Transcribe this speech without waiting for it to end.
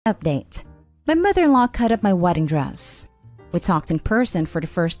Update. My mother-in-law cut up my wedding dress. We talked in person for the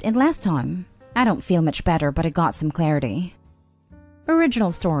first and last time. I don't feel much better, but I got some clarity.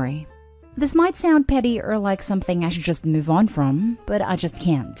 Original story. This might sound petty or like something I should just move on from, but I just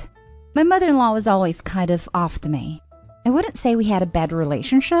can't. My mother-in-law was always kind of off to me. I wouldn't say we had a bad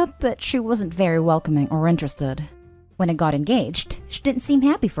relationship, but she wasn't very welcoming or interested. When I got engaged, she didn't seem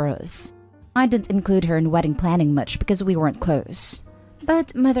happy for us. I didn't include her in wedding planning much because we weren't close.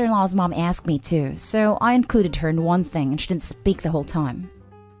 But mother-in-law's mom asked me to, so I included her in one thing and she didn't speak the whole time.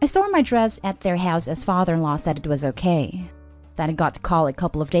 I stored my dress at their house as father-in-law said it was okay. Then I got to call a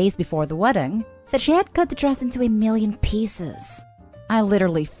couple of days before the wedding that she had cut the dress into 1,000,000 pieces. I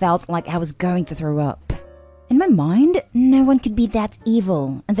literally felt like I was going to throw up. In my mind, no one could be that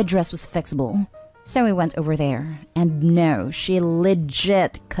evil and the dress was fixable. So we went over there, and no, she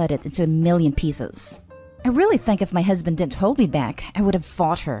legit cut it into 1,000,000 pieces. I really think if my husband didn't hold me back, I would have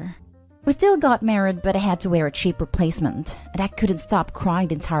fought her. We still got married, but I had to wear a cheap replacement, and I couldn't stop crying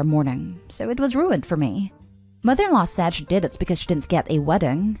the entire morning, so it was ruined for me. Mother-in-law said she did it because she didn't get a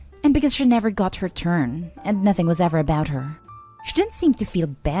wedding, and because she never got her turn, and nothing was ever about her. She didn't seem to feel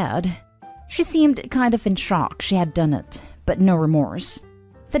bad. She seemed kind of in shock she had done it, but no remorse.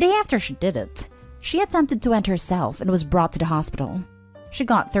 The day after she did it, she attempted to end herself and was brought to the hospital. She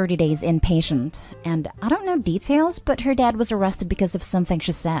got 30 days inpatient, and I don't know details, but her dad was arrested because of something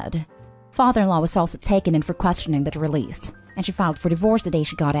she said. Father-in-law was also taken in for questioning but released, and she filed for divorce the day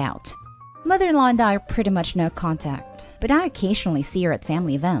she got out. Mother-in-law and I are pretty much no contact, but I occasionally see her at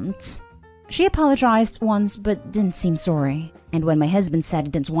family events. She apologized once but didn't seem sorry, and when my husband said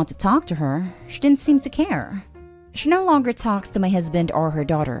he didn't want to talk to her, she didn't seem to care. She no longer talks to my husband or her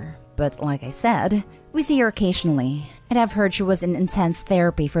daughter, but like I said, we see her occasionally, and I've heard she was in intense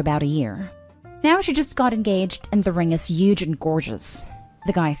therapy for about a year. Now she just got engaged and the ring is huge and gorgeous.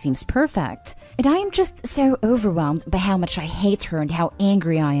 The guy seems perfect, and I am just so overwhelmed by how much I hate her and how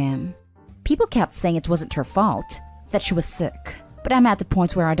angry I am. People kept saying it wasn't her fault, that she was sick, but I'm at the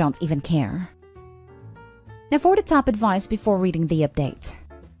point where I don't even care. Now for the top advice before reading the update.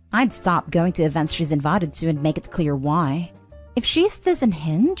 I'd stop going to events she's invited to and make it clear why. If she's this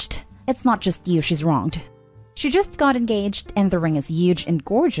unhinged, it's not just you she's wronged. She just got engaged and the ring is huge and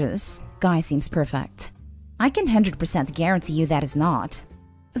gorgeous. Guy seems perfect. I can 100% guarantee you that is not.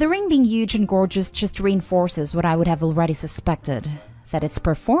 The ring being huge and gorgeous just reinforces what I would have already suspected, that it's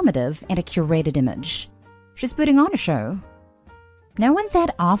performative and a curated image. She's putting on a show. No one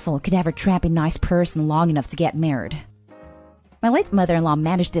that awful could ever trap a nice person long enough to get married. My late mother-in-law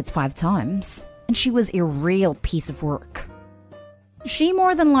managed it 5 times, and she was a real piece of work. She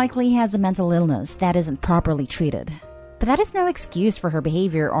more than likely has a mental illness that isn't properly treated. But that is no excuse for her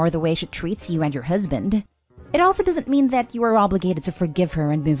behavior or the way she treats you and your husband. It also doesn't mean that you are obligated to forgive her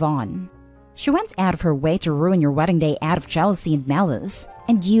and move on. She went out of her way to ruin your wedding day out of jealousy and malice,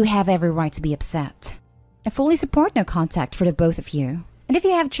 and you have every right to be upset. I fully support no contact for the both of you, and if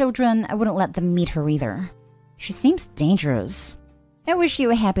you have children, I wouldn't let them meet her either. She seems dangerous. I wish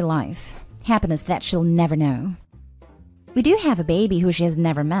you a happy life, happiness that she'll never know. We do have a baby who she has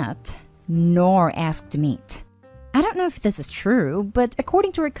never met, nor asked to meet. I don't know if this is true, but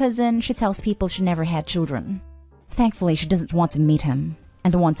according to her cousin, she tells people she never had children. Thankfully, she doesn't want to meet him,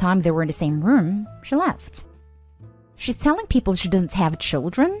 and the one time they were in the same room, she left. She's telling people she doesn't have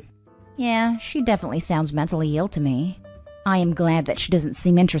children? Yeah, she definitely sounds mentally ill to me. I am glad that she doesn't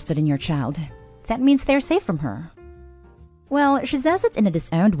seem interested in your child. That means they're safe from her. Well, she says it in a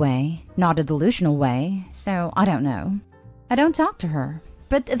disowned way, not a delusional way, so I don't know. I don't talk to her,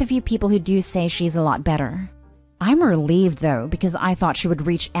 but the few people who do say she's a lot better. I'm relieved though, because I thought she would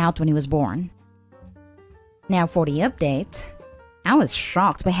reach out when he was born. Now for the update. I was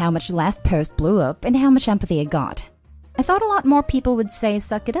shocked by how much the last post blew up and how much empathy it got. I thought a lot more people would say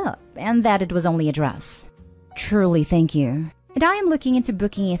suck it up, and that it was only a dress. Truly thank you. And I am looking into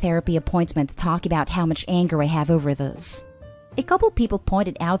booking a therapy appointment to talk about how much anger I have over this. A couple people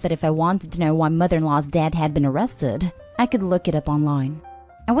pointed out that if I wanted to know why mother-in-law's dad had been arrested, I could look it up online.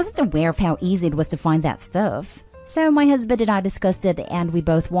 I wasn't aware of how easy it was to find that stuff, so my husband and I discussed it and we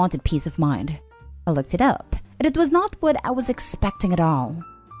both wanted peace of mind. I looked it up, and it was not what I was expecting at all.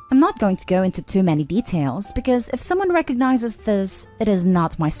 I'm not going to go into too many details because if someone recognizes this, it is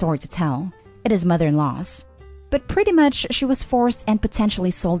not my story to tell. It is mother-in-law's. But pretty much she was forced and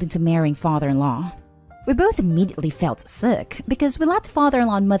potentially sold into marrying father-in-law. We both immediately felt sick because we let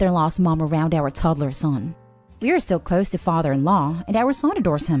father-in-law and mother-in-law's mom around our toddler son. We are still close to father-in-law and our son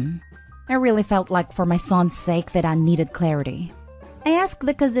adores him. I really felt like for my son's sake that I needed clarity. I asked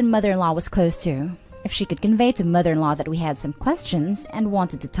the cousin mother-in-law was close to, if she could convey to mother-in-law that we had some questions and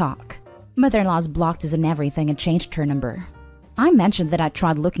wanted to talk. Mother-in-law's blocked us and everything and changed her number. I mentioned that I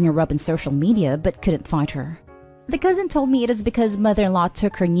tried looking her up in social media but couldn't find her. The cousin told me it is because mother-in-law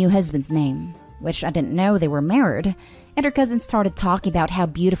took her new husband's name, which I didn't know they were married, and her cousin started talking about how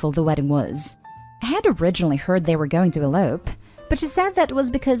beautiful the wedding was. I had originally heard they were going to elope, but she said that was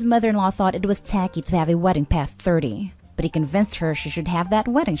because mother-in-law thought it was tacky to have a wedding past 30, but he convinced her she should have that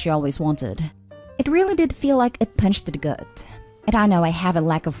wedding she always wanted. It really did feel like a punch to the gut, and I know I have a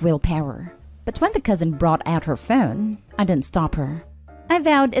lack of willpower, but when the cousin brought out her phone, I didn't stop her. I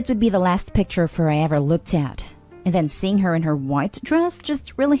vowed it would be the last picture of her I ever looked at, and then seeing her in her white dress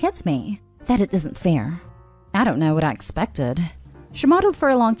just really hit me, that it isn't fair. I don't know what I expected. She modeled for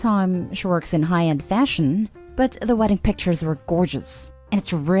a long time, she works in high-end fashion, but the wedding pictures were gorgeous, and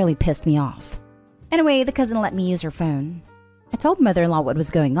it really pissed me off. Anyway, the cousin let me use her phone. I told mother-in-law what was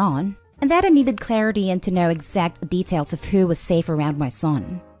going on, and that I needed clarity and to know exact details of who was safe around my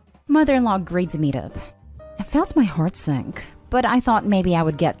son. Mother-in-law agreed to meet up. I felt my heart sink, but I thought maybe I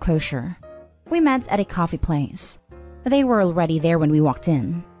would get closure. We met at a coffee place. They were already there when we walked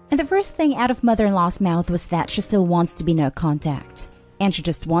in, and the first thing out of mother-in-law's mouth was that she still wants to be no contact, and she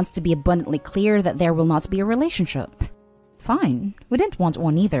just wants to be abundantly clear that there will not be a relationship. Fine, we didn't want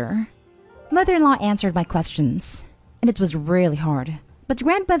one either. Mother-in-law answered my questions, and it was really hard. But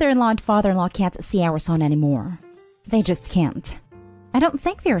grandmother-in-law and father-in-law can't see our son anymore. They just can't. I don't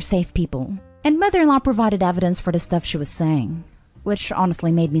think they are safe people. And mother-in-law provided evidence for the stuff she was saying, which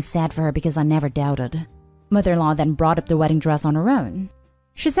honestly made me sad for her because I never doubted. Mother-in-law then brought up the wedding dress on her own.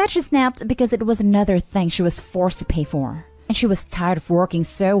 She said she snapped because it was another thing she was forced to pay for, and she was tired of working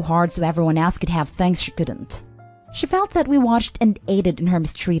so hard so everyone else could have things she couldn't. She felt that we watched and aided in her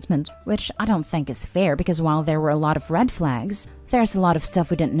mistreatment, which I don't think is fair because while there were a lot of red flags, there's a lot of stuff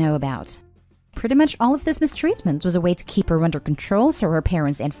we didn't know about. Pretty much all of this mistreatment was a way to keep her under control so her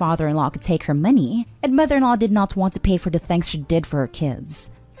parents and father-in-law could take her money, and mother-in-law did not want to pay for the things she did for her kids,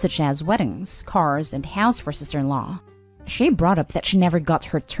 such as weddings, cars, and house for sister-in-law. She brought up that she never got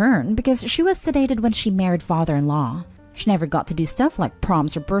her turn because she was sedated when she married father-in-law. She never got to do stuff like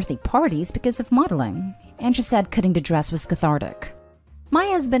proms or birthday parties because of modeling, and she said cutting the dress was cathartic. My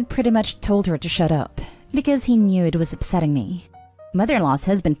husband pretty much told her to shut up because he knew it was upsetting me. Mother-in-law's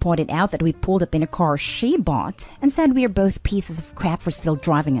husband pointed out that we pulled up in a car she bought and said we are both pieces of crap for still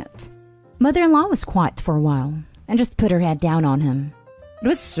driving it. Mother-in-law was quiet for a while and just put her head down on him. It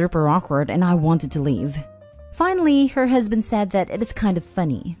was super awkward and I wanted to leave. Finally, her husband said that it is kind of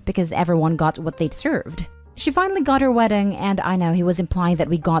funny because everyone got what they deserved. She finally got her wedding and I know he was implying that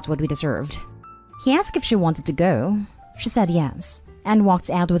we got what we deserved. He asked if she wanted to go. She said yes and walked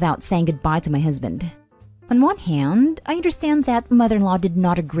out without saying goodbye to my husband. On one hand, I understand that mother-in-law did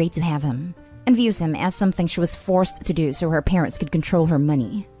not agree to have him and views him as something she was forced to do so her parents could control her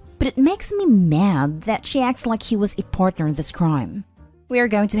money. But it makes me mad that she acts like he was a partner in this crime. We are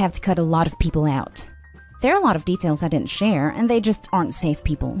going to have to cut a lot of people out. There are a lot of details I didn't share and they just aren't safe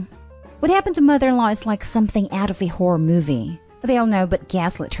people. What happened to mother-in-law is like something out of a horror movie. They all know but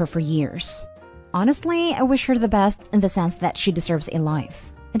gaslit her for years. Honestly, I wish her the best in the sense that she deserves a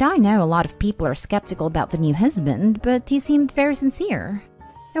life. And I know a lot of people are skeptical about the new husband, but he seemed very sincere.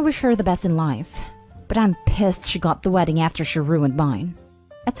 I wish her the best in life. But I'm pissed she got the wedding after she ruined mine.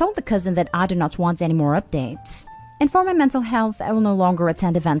 I told the cousin that I do not want any more updates. And for my mental health, I will no longer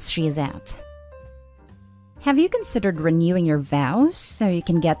attend events she is at. Have you considered renewing your vows so you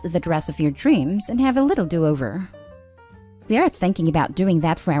can get the dress of your dreams and have a little do-over? We are thinking about doing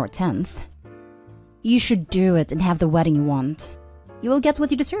that for our 10th. You should do it and have the wedding you want. You will get what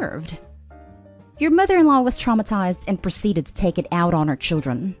you deserved. Your mother-in-law was traumatized and proceeded to take it out on her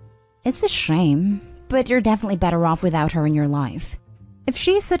children. It's a shame, but you're definitely better off without her in your life. If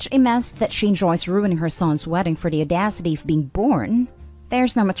she's such a mess that she enjoys ruining her son's wedding for the audacity of being born,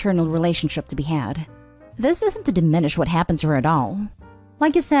 there's no maternal relationship to be had. This isn't to diminish what happened to her at all.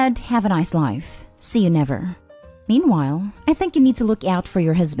 Like you said, have a nice life. See you never. Meanwhile, I think you need to look out for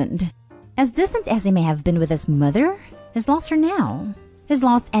your husband. As distant as he may have been with his mother, he's lost her now. He's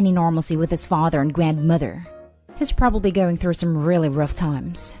lost any normalcy with his father and grandmother. He's probably going through some really rough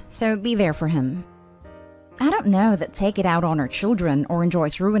times, so be there for him. I don't know that take it out on her children or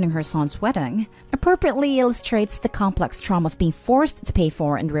enjoys ruining her son's wedding appropriately illustrates the complex trauma of being forced to pay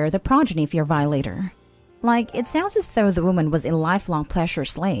for and rear the progeny of your violator. Like, it sounds as though the woman was a lifelong pleasure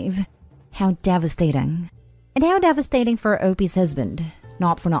slave. How devastating. And how devastating for Opie's husband.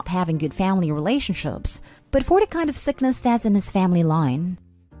 Not for not having good family relationships, but for the kind of sickness that's in his family line.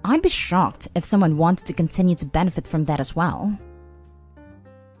 I'd be shocked if someone wanted to continue to benefit from that as well.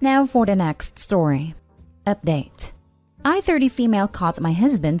 Now for the next story. Update. I, 30 female, caught my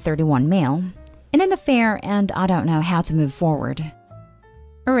husband, 31 male, in an affair and I don't know how to move forward.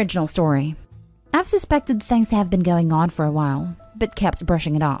 Original story. I've suspected things have been going on for a while, but kept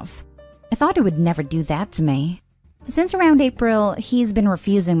brushing it off. I thought he would never do that to me. Since around April, he's been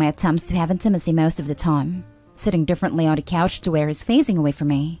refusing my attempts to have intimacy most of the time, sitting differently on the couch to where he's facing away from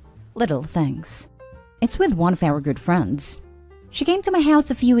me. Little things. It's with one of our good friends. She came to my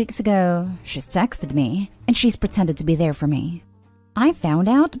house a few weeks ago, she's texted me, and she's pretended to be there for me. I found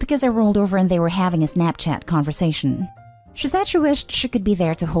out because I rolled over and they were having a Snapchat conversation. She said she wished she could be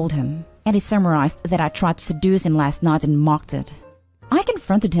there to hold him, and he summarized that I tried to seduce him last night and mocked it. I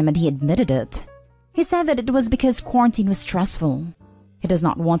confronted him and he admitted it. He said that it was because quarantine was stressful. He does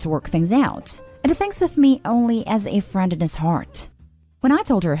not want to work things out, and he thinks of me only as a friend in his heart. When I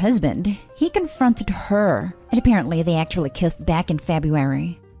told her husband, he confronted her, and apparently they actually kissed back in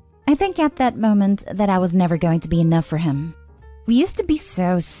February. I think at that moment that I was never going to be enough for him. We used to be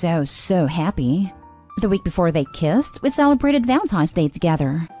so happy. The week before they kissed, we celebrated Valentine's Day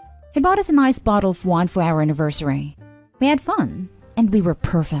together. He bought us a nice bottle of wine for our anniversary. We had fun, and we were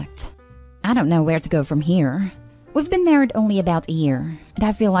perfect. I don't know where to go from here. We've been married only about a year, and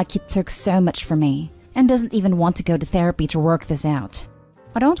I feel like he took so much from me, and doesn't even want to go to therapy to work this out.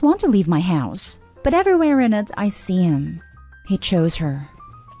 I don't want to leave my house, but everywhere in it I see him. He chose her.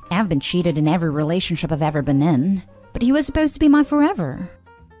 I've been cheated in every relationship I've ever been in, but he was supposed to be my forever.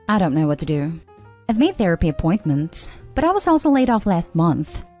 I don't know what to do. I've made therapy appointments, but I was also laid off last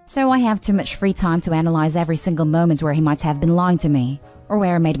month, so I have too much free time to analyze every single moment where he might have been lying to me, or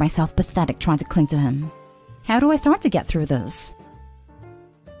where I made myself pathetic trying to cling to him. How do I start to get through this?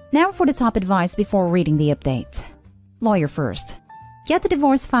 Now for the top advice before reading the update. Lawyer first. Get the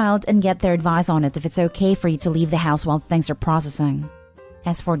divorce filed and get their advice on it if it's okay for you to leave the house while things are processing.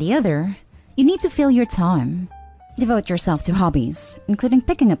 As for the other, you need to fill your time. Devote yourself to hobbies, including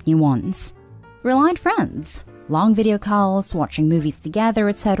picking up new ones. Rely on friends, long video calls, watching movies together,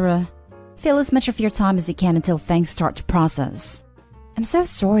 etc. Fill as much of your time as you can until things start to process. I'm so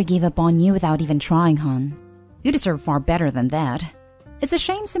sorry I gave up on you without even trying, hon. You deserve far better than that. It's a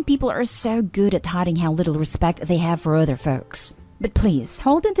shame some people are so good at hiding how little respect they have for other folks. But please,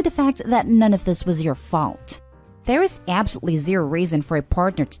 hold on to the fact that none of this was your fault. There is absolutely zero reason for a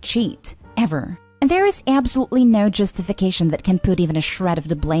partner to cheat, ever. And there is absolutely no justification that can put even a shred of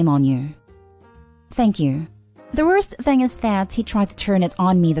the blame on you. Thank you. The worst thing is that he tried to turn it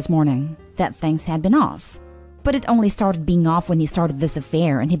on me this morning, that things had been off. But it only started being off when he started this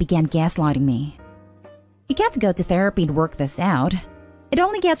affair and he began gaslighting me. You can't go to therapy to work this out. It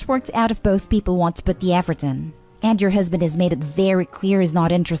only gets worked out if both people want to put the effort in. And your husband has made it very clear he's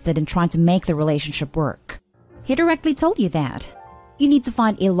not interested in trying to make the relationship work. He directly told you that. You need to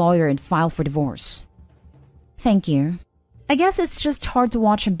find a lawyer and file for divorce. Thank you. I guess it's just hard to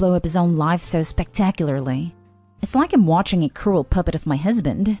watch him blow up his own life so spectacularly. It's like I'm watching a cruel puppet of my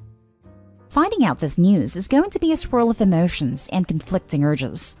husband. Finding out this news is going to be a swirl of emotions and conflicting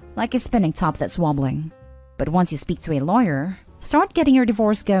urges, like a spinning top that's wobbling. But once you speak to a lawyer, start getting your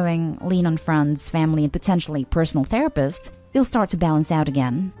divorce going, lean on friends, family, and potentially personal therapist, you'll start to balance out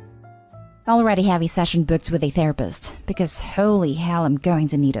again. I already have a session booked with a therapist, because holy hell, I'm going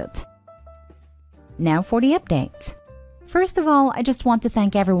to need it. Now for the update. First of all, I just want to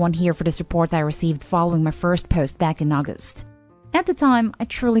thank everyone here for the support I received following my first post back in August. At the time, I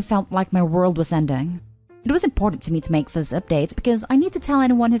truly felt like my world was ending. It was important to me to make this update because I need to tell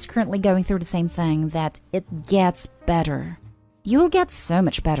anyone who's currently going through the same thing that it gets better. You'll get so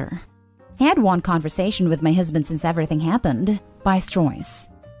much better. I had one conversation with my husband since everything happened, by his choice.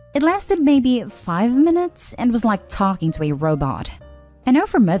 It lasted maybe 5 minutes and was like talking to a robot. I know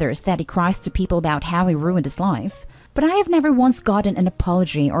from others that he cries to people about how he ruined his life, but I have never once gotten an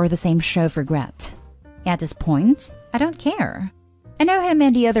apology or the same show of regret. At this point, I don't care. I know him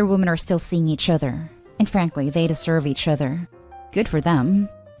and the other woman are still seeing each other, and frankly, they deserve each other. Good for them.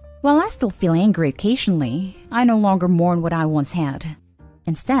 While I still feel angry occasionally, I no longer mourn what I once had.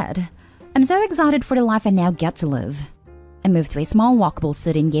 Instead, I'm so excited for the life I now get to live. I moved to a small walkable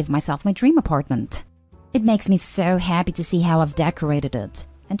city and gave myself my dream apartment. It makes me so happy to see how I've decorated it,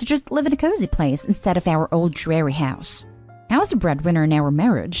 and to just live in a cozy place instead of our old dreary house. I was the breadwinner in our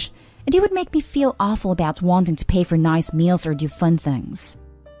marriage, and it would make me feel awful about wanting to pay for nice meals or do fun things.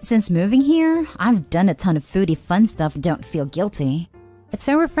 Since moving here, I've done a ton of foodie fun stuff and don't feel guilty. It's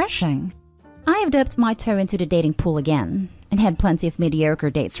so refreshing. I have dipped my toe into the dating pool again, and had plenty of mediocre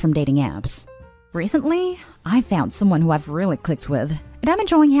dates from dating apps. Recently, I found someone who I've really clicked with, and I'm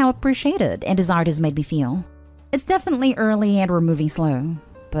enjoying how appreciated and desired has made me feel. It's definitely early and we're moving slow,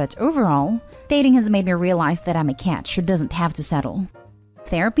 but overall, dating has made me realize that I'm a catch who doesn't have to settle.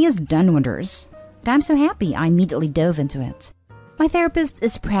 Therapy has done wonders, and I'm so happy I immediately dove into it. My therapist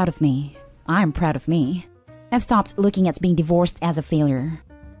is proud of me. I'm proud of me. I've stopped looking at being divorced as a failure.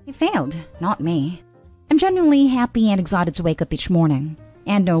 He failed, not me. I'm genuinely happy and excited to wake up each morning,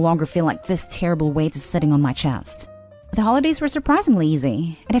 and no longer feel like this terrible weight is sitting on my chest. The holidays were surprisingly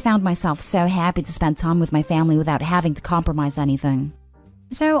easy, and I found myself so happy to spend time with my family without having to compromise anything.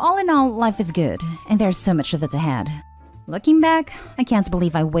 So all in all, life is good, and there's so much of it ahead. Looking back, I can't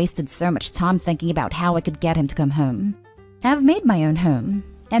believe I wasted so much time thinking about how I could get him to come home. I've made my own home,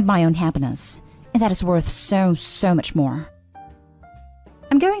 and my own happiness, and that is worth so much more.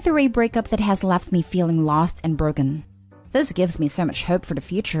 I'm going through a breakup that has left me feeling lost and broken. This gives me so much hope for the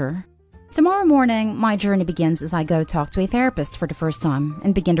future. Tomorrow morning, my journey begins as I go talk to a therapist for the first time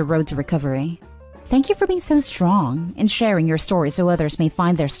and begin the road to recovery. Thank you for being so strong and sharing your story so others may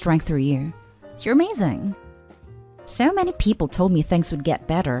find their strength through you. You're amazing. So many people told me things would get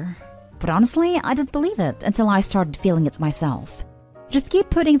better, but honestly, I didn't believe it until I started feeling it myself. Just keep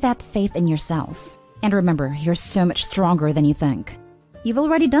putting that faith in yourself. And remember, you're so much stronger than you think. You've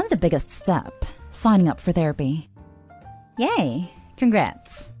already done the biggest step, signing up for therapy. Yay!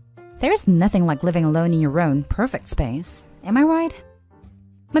 Congrats! There's nothing like living alone in your own perfect space, am I right?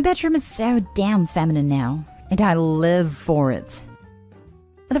 My bedroom is so damn feminine now, and I live for it.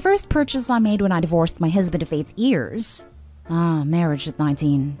 The first purchase I made when I divorced my husband of 8 years, marriage at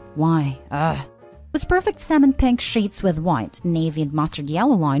 19, why, was perfect salmon pink sheets with white, navy and mustard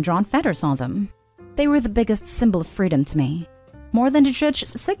yellow line drawn feathers on them. They were the biggest symbol of freedom to me. More than the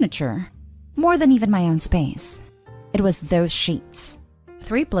judge's signature, more than even my own space. It was those sheets.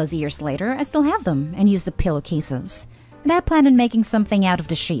 3+ years later, I still have them and use the pillowcases. And I plan on making something out of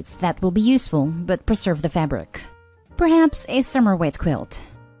the sheets that will be useful but preserve the fabric. Perhaps a summer weight quilt.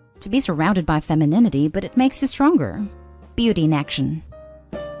 To be surrounded by femininity, but it makes you stronger. Beauty in action.